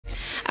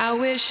I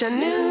wish I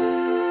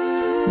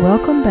knew.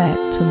 Welcome back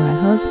to My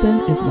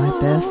Husband is My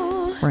Best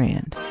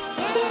Friend.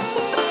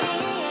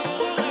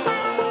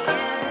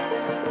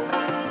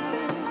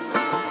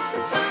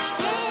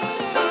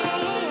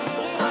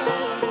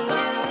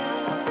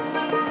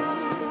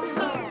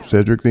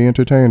 Cedric the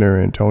Entertainer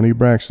and Toni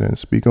Braxton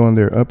speak on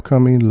their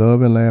upcoming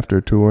Love and Laughter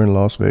tour in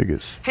Las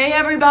Vegas. Hey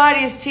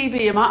everybody, it's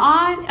TB. Am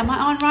I on? Am I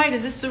on right?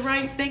 Is this the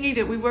right thingy?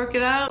 Did we work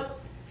it out?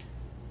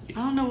 I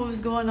don't know what was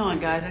going on,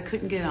 guys. I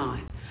couldn't get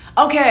on.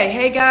 Okay,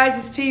 hey guys,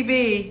 it's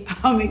TB.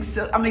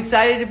 I'm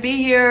excited to be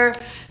here.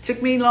 Took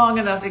me long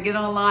enough to get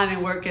online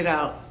and work it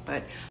out.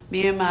 But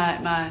me and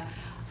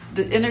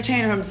the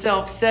entertainer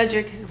himself,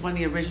 Cedric, one of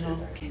the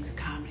original Kings of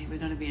Comedy. We're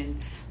gonna be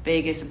in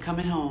Vegas. I'm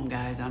coming home,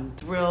 guys. I'm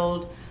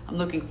thrilled. I'm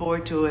looking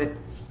forward to it.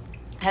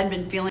 Hadn't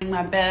been feeling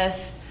my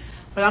best,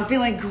 but I'm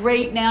feeling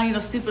great now. You know,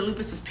 stupid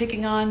lupus was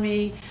picking on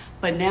me,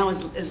 but now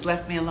it's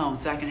left me alone.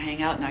 So I can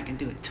hang out and I can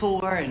do a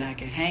tour and I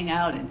can hang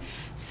out. And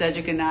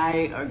Cedric and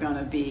I are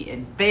gonna be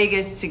in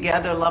Vegas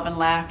together, Love and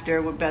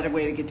Laughter. What better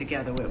way to get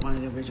together with one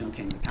of the original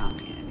Kings of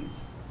Comedy? And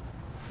he's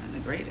one of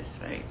the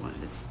greatest, right?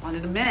 One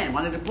of the men,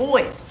 one of the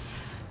boys.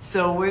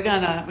 So we're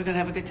gonna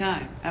have a good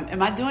time.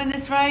 Am I doing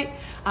this right?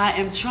 I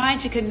am trying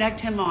to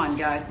connect him on,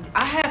 guys.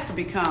 I have to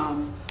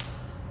become.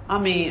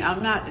 I'm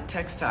not a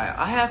textile.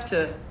 I have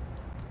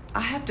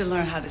to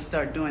learn how to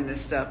start doing this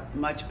stuff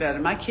much better.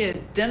 My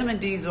kids, Denim and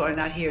Diesel, are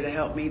not here to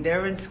help me.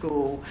 They're in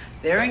school.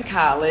 They're in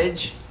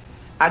college.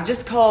 I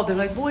just called them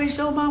like, boy,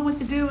 show mom what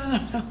to do. I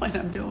don't know what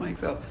I'm doing.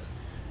 So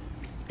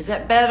is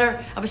that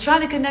better? I was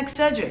trying to connect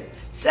Cedric.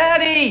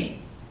 Ceddy,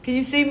 can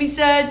you see me,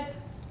 Ced?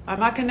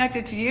 Am I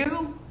connected to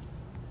you?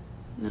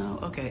 No?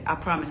 Okay. I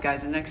promise,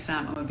 guys, the next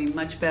time I'm going to be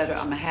much better.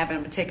 I'm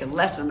going to take a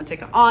lesson. I'm going to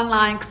take an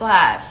online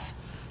class.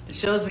 It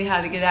shows me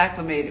how to get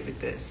acclimated with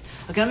this.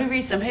 Okay, let me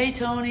read some. Hey,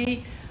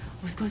 Toni.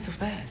 Oh, it's going so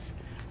fast.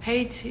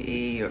 Hey,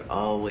 T, you're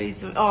always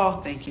doing... Oh,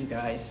 thank you,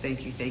 guys.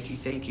 Thank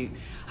you.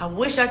 I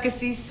wish I could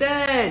see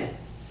Ced.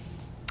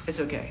 It's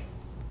okay.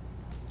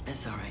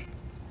 It's all right.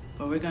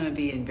 But we're going to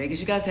be in Vegas.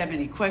 You guys have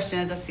any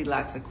questions? I see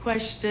lots of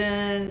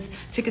questions.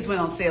 Tickets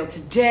went on sale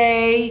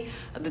today.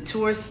 The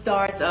tour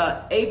starts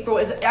April.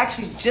 It's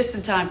actually just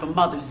in time for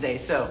Mother's Day.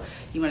 So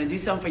you want to do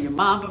something for your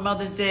mom for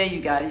Mother's Day,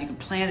 you got it. You can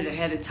plan it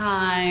ahead of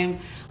time.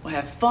 We'll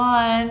have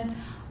fun.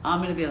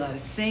 Going to be a lot of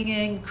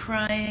singing,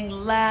 crying,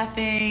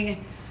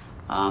 laughing.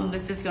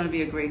 This is going to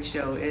be a great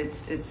show.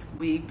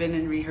 We've been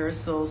in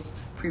rehearsals,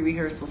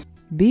 pre-rehearsals.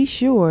 Be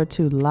sure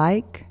to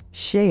like,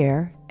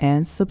 share,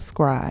 and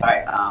subscribe. All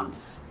right,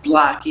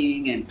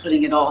 blocking and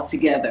putting it all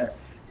together.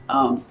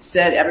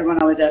 Ced,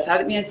 everyone always asks, how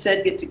did me and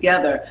Ced get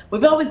together?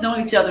 We've always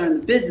known each other in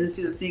the business,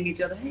 seeing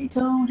each other. Hey,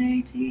 Toni,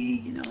 hey,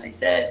 T, hey,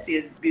 Ced, see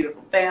his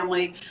beautiful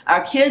family.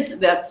 Our kids,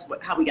 that's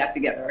how we got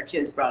together. Our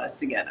kids brought us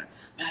together.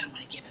 But I don't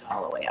want to give it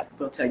all away. I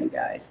will tell you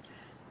guys,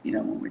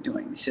 when we're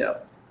doing the show.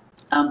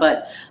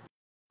 But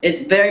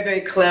it's very,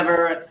 very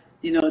clever.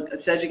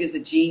 Cedric is a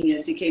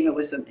genius. He came up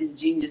with some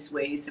ingenious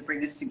ways to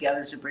bring us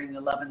together, to bring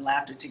the Love and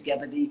Laughter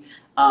together.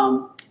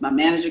 My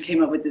manager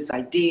came up with this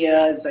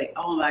idea. It's like,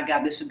 oh my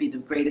God, this would be the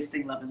greatest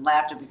thing, Love and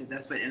Laughter, because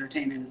that's what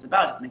entertainment is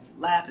about. It's make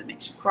you laugh, it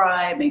makes you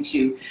cry, it makes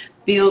you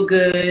feel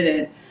good.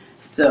 And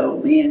so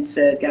me and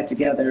Ced got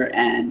together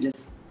and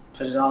just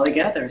put it all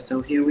together.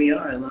 So here we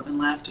are, Love and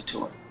Laughter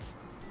tour.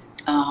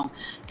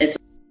 It's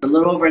a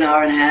little over an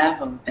hour and a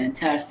half of a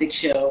fantastic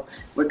show.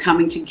 We're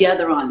coming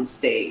together on the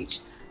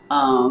stage.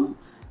 We're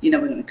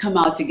going to come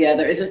out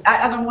together.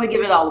 I don't want to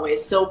give it all away.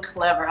 It's so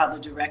clever how the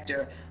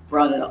director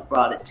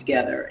brought it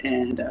together,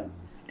 and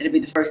it'll be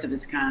the first of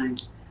its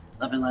kind,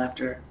 Love and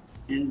Laughter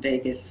in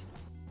Vegas.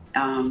 I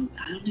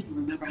don't even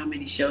remember how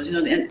many shows.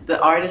 The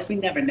artists, we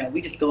never know.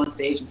 We just go on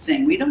stage and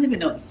sing. We don't even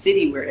know the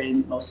city we're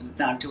in most of the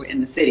time until we're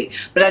in the city.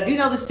 But I do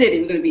know the city.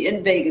 We're going to be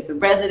in Vegas, a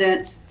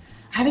residence.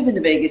 I haven't been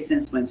to Vegas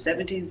since when?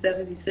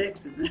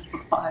 1776? It's been a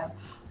while.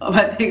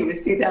 I think it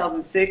was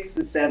 2006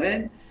 to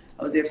 7.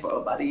 I was there for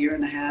about a year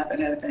and a half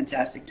and had a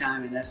fantastic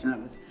time, and that's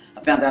when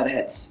I found out I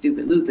had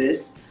stupid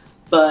lupus.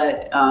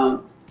 But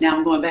now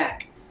I'm going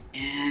back,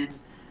 and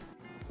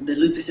the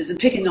lupus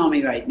isn't picking on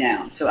me right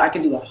now. So I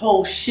can do a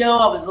whole show.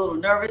 I was a little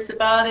nervous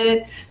about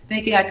it,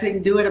 thinking I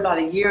couldn't do it about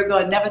a year ago.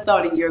 I never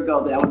thought a year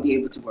ago that I would be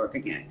able to work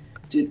again,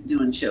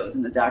 doing shows.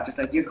 And the doctor's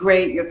like, you're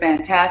great, you're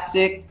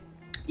fantastic,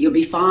 you'll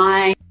be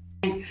fine.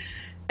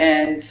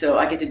 And so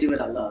I get to do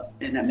what I love,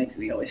 and that makes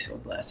me always feel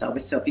blessed. I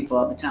always tell people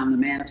all the time, the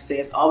man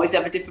upstairs always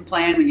have a different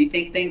plan. When you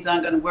think things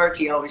aren't going to work,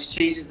 he always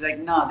changes. Like,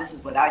 no, this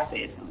is what I say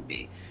it's going to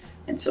be.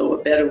 And so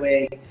a better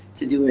way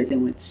to do it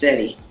than with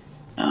Ceddy.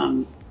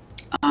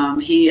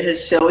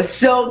 His show is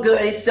so good.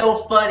 He's so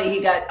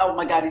funny. Oh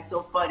my God, he's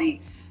so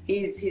funny.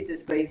 He's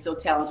just great. He's so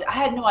talented. I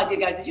had no idea,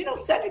 guys. Did you know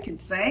Cedric can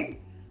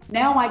sing?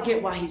 Now I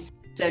get why he's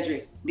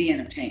Cedric the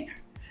Entertainer.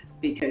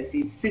 Because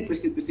he's super,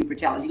 super, super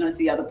talented. You're going to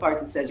see other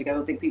parts of Cedric. I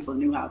don't think people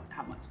knew how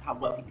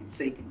well he can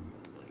sing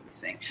and really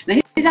sing. Now,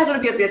 he's not going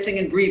to be up there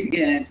singing Breathe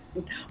Again,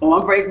 or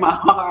Unbreak My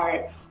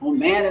Heart, or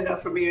Man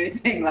Enough for Me, or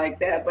anything like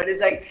that. But it's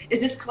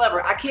just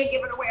clever. I can't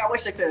give it away. I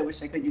wish I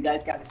could. You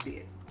guys got to see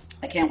it.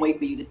 I can't wait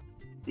for you to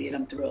see it.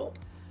 I'm thrilled.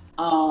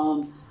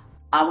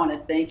 I want to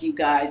thank you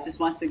guys just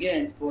once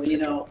again for,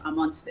 I'm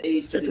on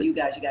stage because of you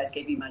guys. You guys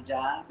gave me my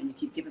job and you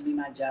keep giving me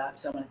my job.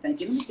 So I want to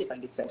thank you. Let me see if I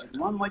can get Cedric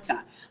one more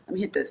time. Let me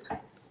hit this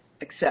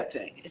accept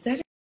thing. Is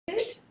that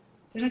it?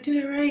 Did I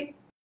do that right?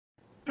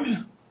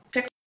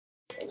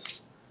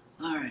 Pickles.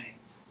 All right.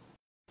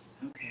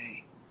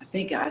 Okay. I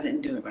think I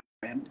didn't do it right.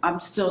 I'm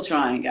still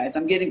trying, guys.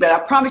 I'm getting better. I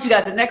promise you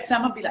guys, the next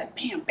time I'll be like,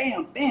 bam,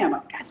 bam, bam.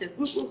 I got this.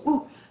 Woo, woo,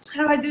 woo.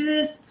 How do I do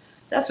this?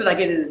 That's what I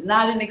get. It is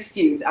not an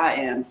excuse.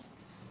 I'm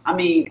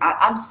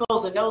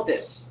supposed to know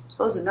this. I'm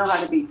supposed to know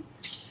how to be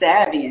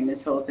savvy in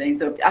this whole thing.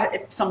 So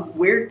if some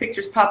weird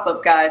pictures pop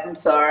up, guys, I'm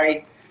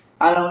sorry.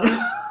 I don't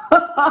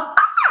know.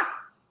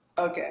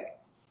 Okay.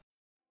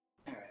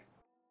 All right.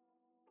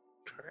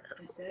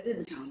 I said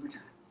it one more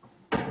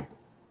time.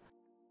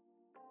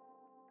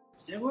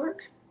 Does that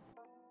work?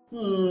 I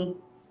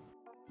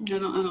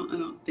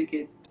don't think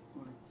it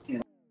worked.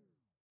 Yeah.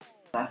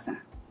 Last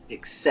time.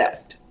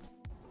 Except.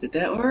 Did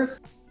that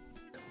work?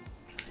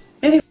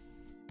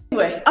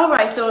 Anyway, all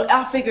right, so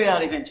I'll figure it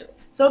out eventually.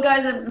 So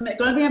guys, I'm going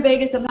to be in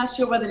Vegas. I'm not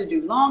sure whether to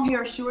do long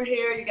hair or short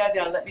hair. You guys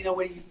got to let me know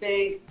what do you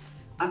think.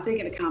 I'm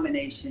thinking a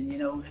combination,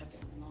 have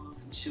some long,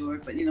 some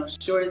short. But,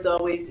 short is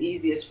always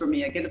easiest for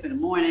me. I get up in the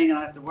morning. I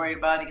don't have to worry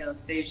about it. Get on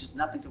stage, there's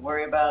nothing to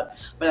worry about.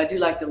 But I do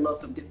like the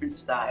look of different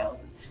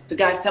styles. So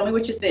guys, tell me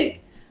what you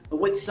think. But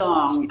which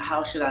song,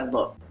 how should I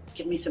look?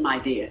 Give me some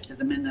ideas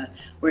because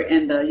we're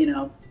in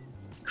the,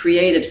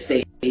 creative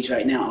stage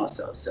right now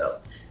also. So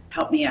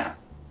help me out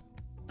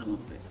a little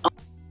bit.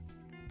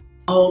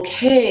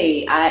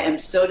 Okay, I am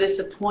so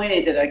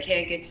disappointed that I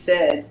can't get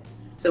said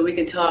so we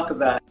can talk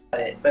about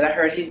it. But I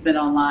heard he's been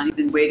online. He's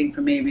been waiting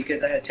for me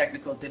because I had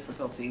technical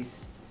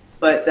difficulties.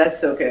 But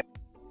that's okay.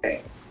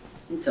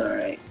 It's all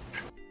right.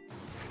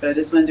 But I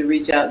just wanted to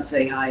reach out and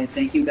say hi and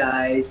thank you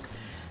guys.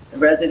 The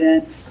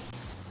Residence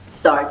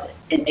starts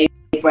in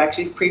April.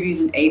 Actually, it's previews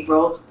in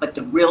April. But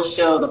the real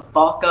show, the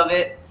bulk of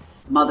it,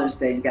 Mother's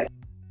Day. You got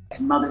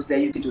Mother's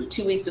Day. You can do it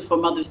 2 weeks before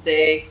Mother's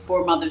Day,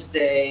 for Mother's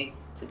Day,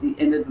 to the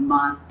end of the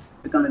month.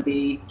 We're going to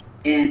be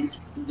in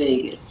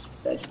Vegas.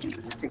 Cedric,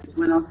 tickets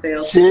went on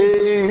sale.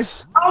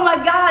 Jeez. Oh my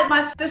God,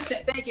 my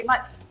assistant. Thank you.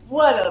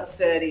 What up,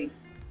 Cedric?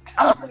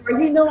 I'm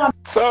sorry.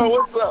 So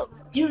what's up?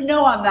 I'm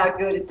not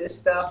good at this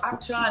stuff. I'm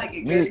trying to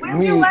get good.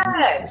 Where you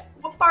at?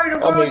 What part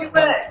of the world you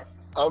at?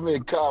 I'm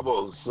in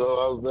Cabo, so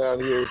I was down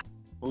here.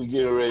 We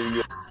getting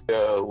ready.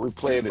 We're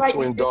playing the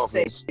Twin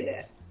Dolphins.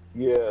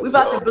 Yeah, we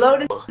about to blow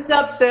this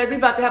up, Ced. We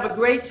about to have a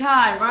great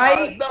time,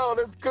 right? No,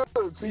 that's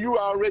good. See, you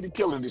already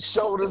killing it.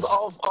 Shoulders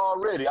off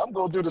already. I'm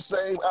gonna do the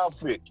same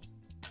outfit.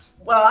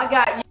 Well, I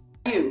got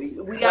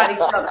you. We got each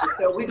other,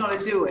 so we're gonna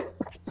do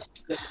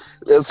it.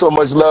 There's so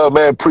much love,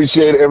 man.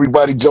 Appreciate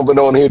everybody jumping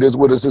on here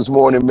with us this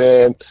morning,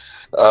 man.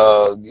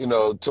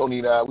 Tony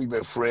and I, we've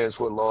been friends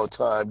for a long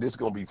time. This is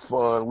gonna be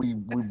fun. We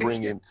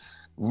bringing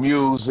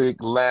music,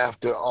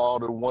 laughter,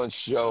 all in one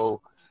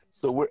show.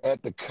 So we're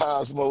at the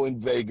Cosmo in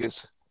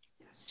Vegas,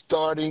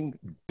 starting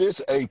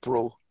this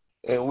April,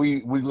 and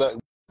we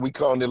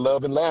calling it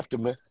Love and Laughter,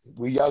 man.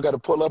 Y'all got to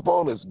pull up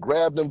on us.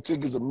 Grab them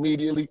tickets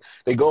immediately.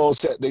 They go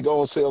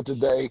on sale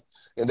today,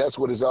 and that's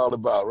what it's all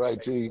about,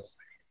 right, T?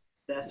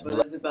 That's what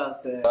it's about,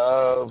 Ced.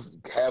 Love,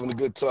 having a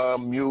good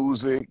time,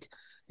 music.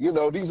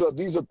 These are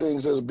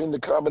things that have been the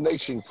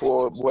combination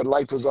for what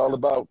life is all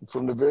about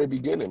from the very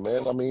beginning,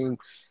 man. I mean,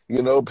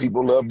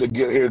 people love to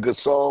hear a good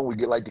song. We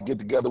like to get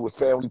together with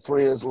family,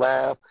 friends,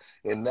 laugh,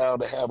 and now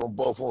to have them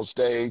both on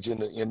stage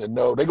and the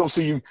know they're gonna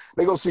see you.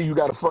 They're gonna see you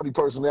got a funny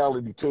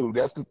personality too.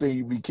 That's the thing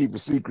you be keeping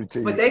secret to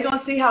you. But they're gonna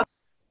see how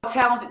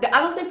talented. I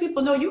don't think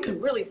people know you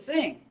can really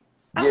sing.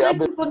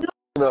 People know.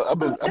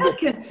 Cedric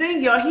can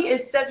sing, y'all. He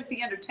is Cedric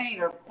the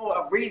Entertainer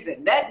for a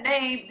reason. That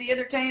name, the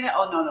Entertainer.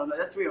 Oh no,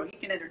 that's real. He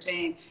can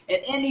entertain in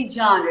any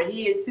genre.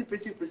 He is super,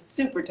 super,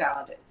 super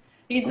talented.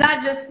 He's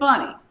not just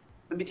funny.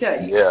 Let me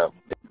tell you. Yeah.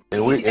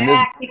 He can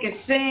act, he can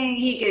sing,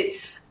 he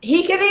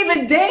can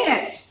even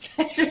dance.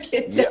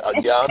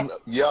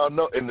 Y'all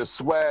know, and the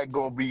swag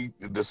gonna be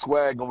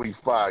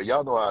fire.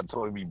 Y'all know how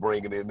Tony be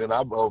bringing it, and then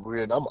I'm over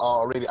here and I'm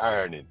already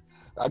ironing.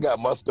 I got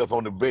my stuff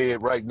on the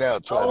bed right now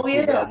trying to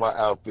figure out my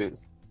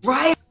outfits.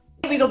 Right,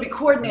 we're gonna be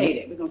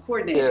coordinated. We're gonna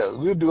coordinate. Yeah,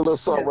 we'll do a little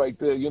something right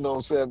there. You know what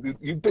I'm saying?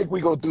 You think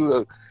we gonna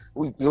do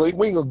we ain't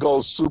gonna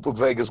go super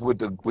Vegas with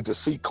the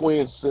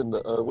sequence and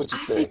what you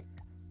think?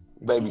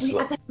 Maybe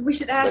I think we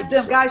should ask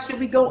them, guys, should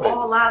we go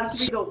all out?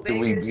 Should we go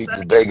Vegas? Should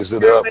we Vegas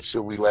it up?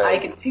 Should we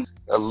like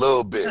a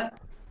little bit?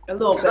 A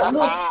little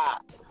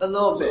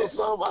bit.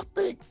 So I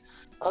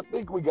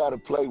think we gotta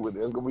play with it.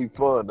 It's gonna be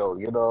fun though,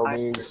 you know what I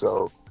mean?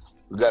 So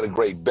we got a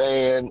great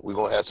band. We're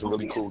gonna have some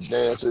really cool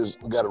dancers.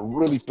 We got a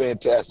really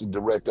fantastic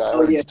director. I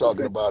heard you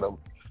talking about him.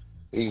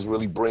 He's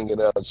really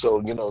bringing up. So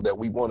that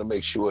we want to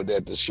make sure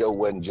that the show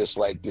wasn't just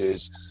like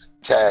this.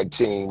 tag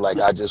team. Like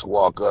I just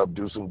walk up,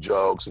 do some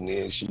jokes, and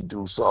then she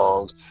do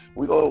songs.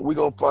 We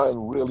gonna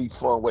find really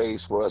fun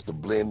ways for us to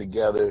blend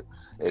together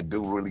and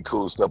do really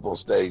cool stuff on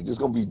stage. It's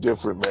gonna be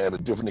different, man, a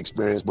different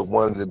experience, but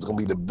one that's gonna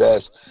be the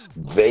best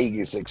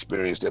Vegas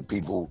experience that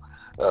people,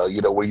 where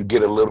you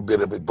get a little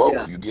bit of it both.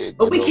 Yeah. You get,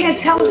 but we can't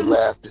tell them.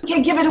 Laughter. We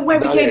can't give it away.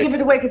 We can't give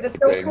it away because it's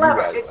so clever.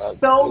 Right. It's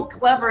so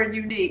clever and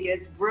unique.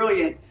 It's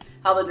brilliant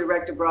how the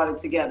director brought it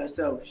together.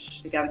 So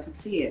you gotta come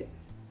see it.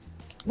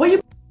 What are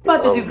you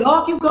about to do?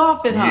 Golf? You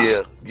golfing,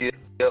 huh? Yeah.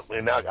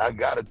 And I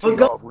gotta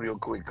tee off real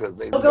quick because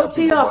they go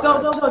tee off.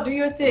 Go. Do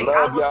your thing.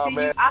 Love I will y'all, see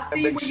man. you. I'll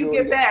see you when you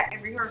get back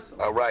in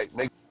rehearsal. All right.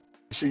 Make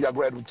sure y'all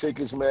grab the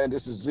tickets, man.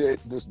 This is it.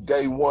 This is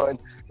day one.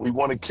 We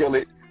want to kill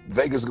it.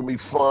 Vegas is gonna be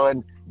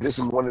fun. This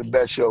is one of the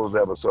best shows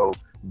ever. So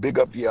big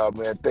up to y'all,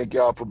 man. Thank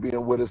y'all for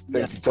being with us.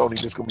 Thank you, Toni.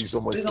 This is gonna be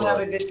so much fun. We're gonna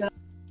have a good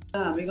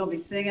time. We're gonna be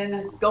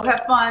singing. Go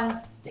have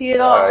fun. Tee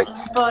it All off. right.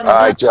 Have fun. All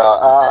right,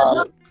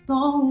 y'all.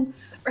 Song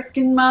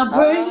wrecking my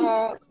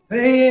brain.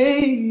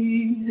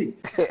 Crazy.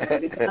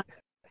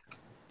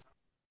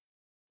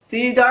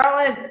 See you,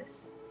 darling.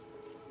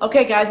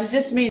 Okay, guys, it's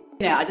just me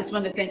now. I just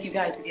want to thank you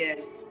guys again.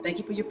 Thank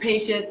you for your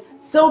patience.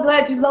 So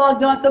glad you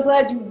logged on. So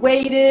glad you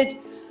waited.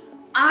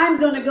 I'm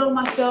going to go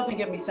myself and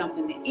get me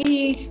something to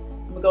eat.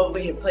 I'm going to go over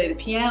here and play the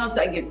piano so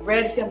I can get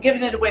ready. See, I'm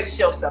giving it away to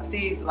show stuff.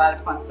 See, it's a lot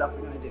of fun stuff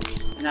we're going to do.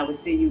 And I will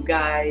see you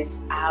guys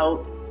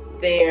out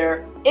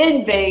there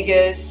in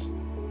Vegas.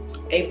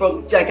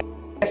 April, like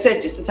I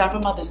said, just in time for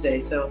Mother's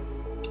Day. So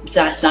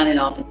I'm signing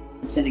off and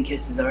sending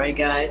kisses. All right,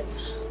 guys?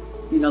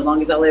 You know, as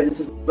long as I live, this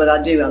is what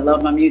I do. I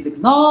love my music.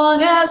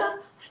 Long as I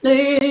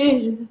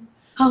live,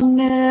 I'll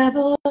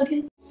never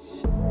get.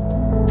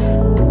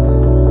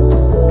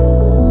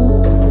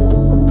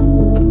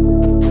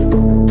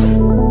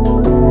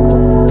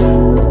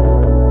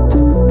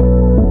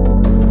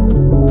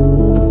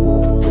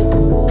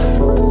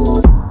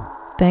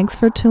 Thanks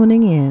for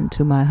tuning in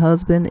to My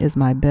Husband is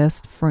My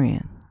Best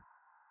Friend.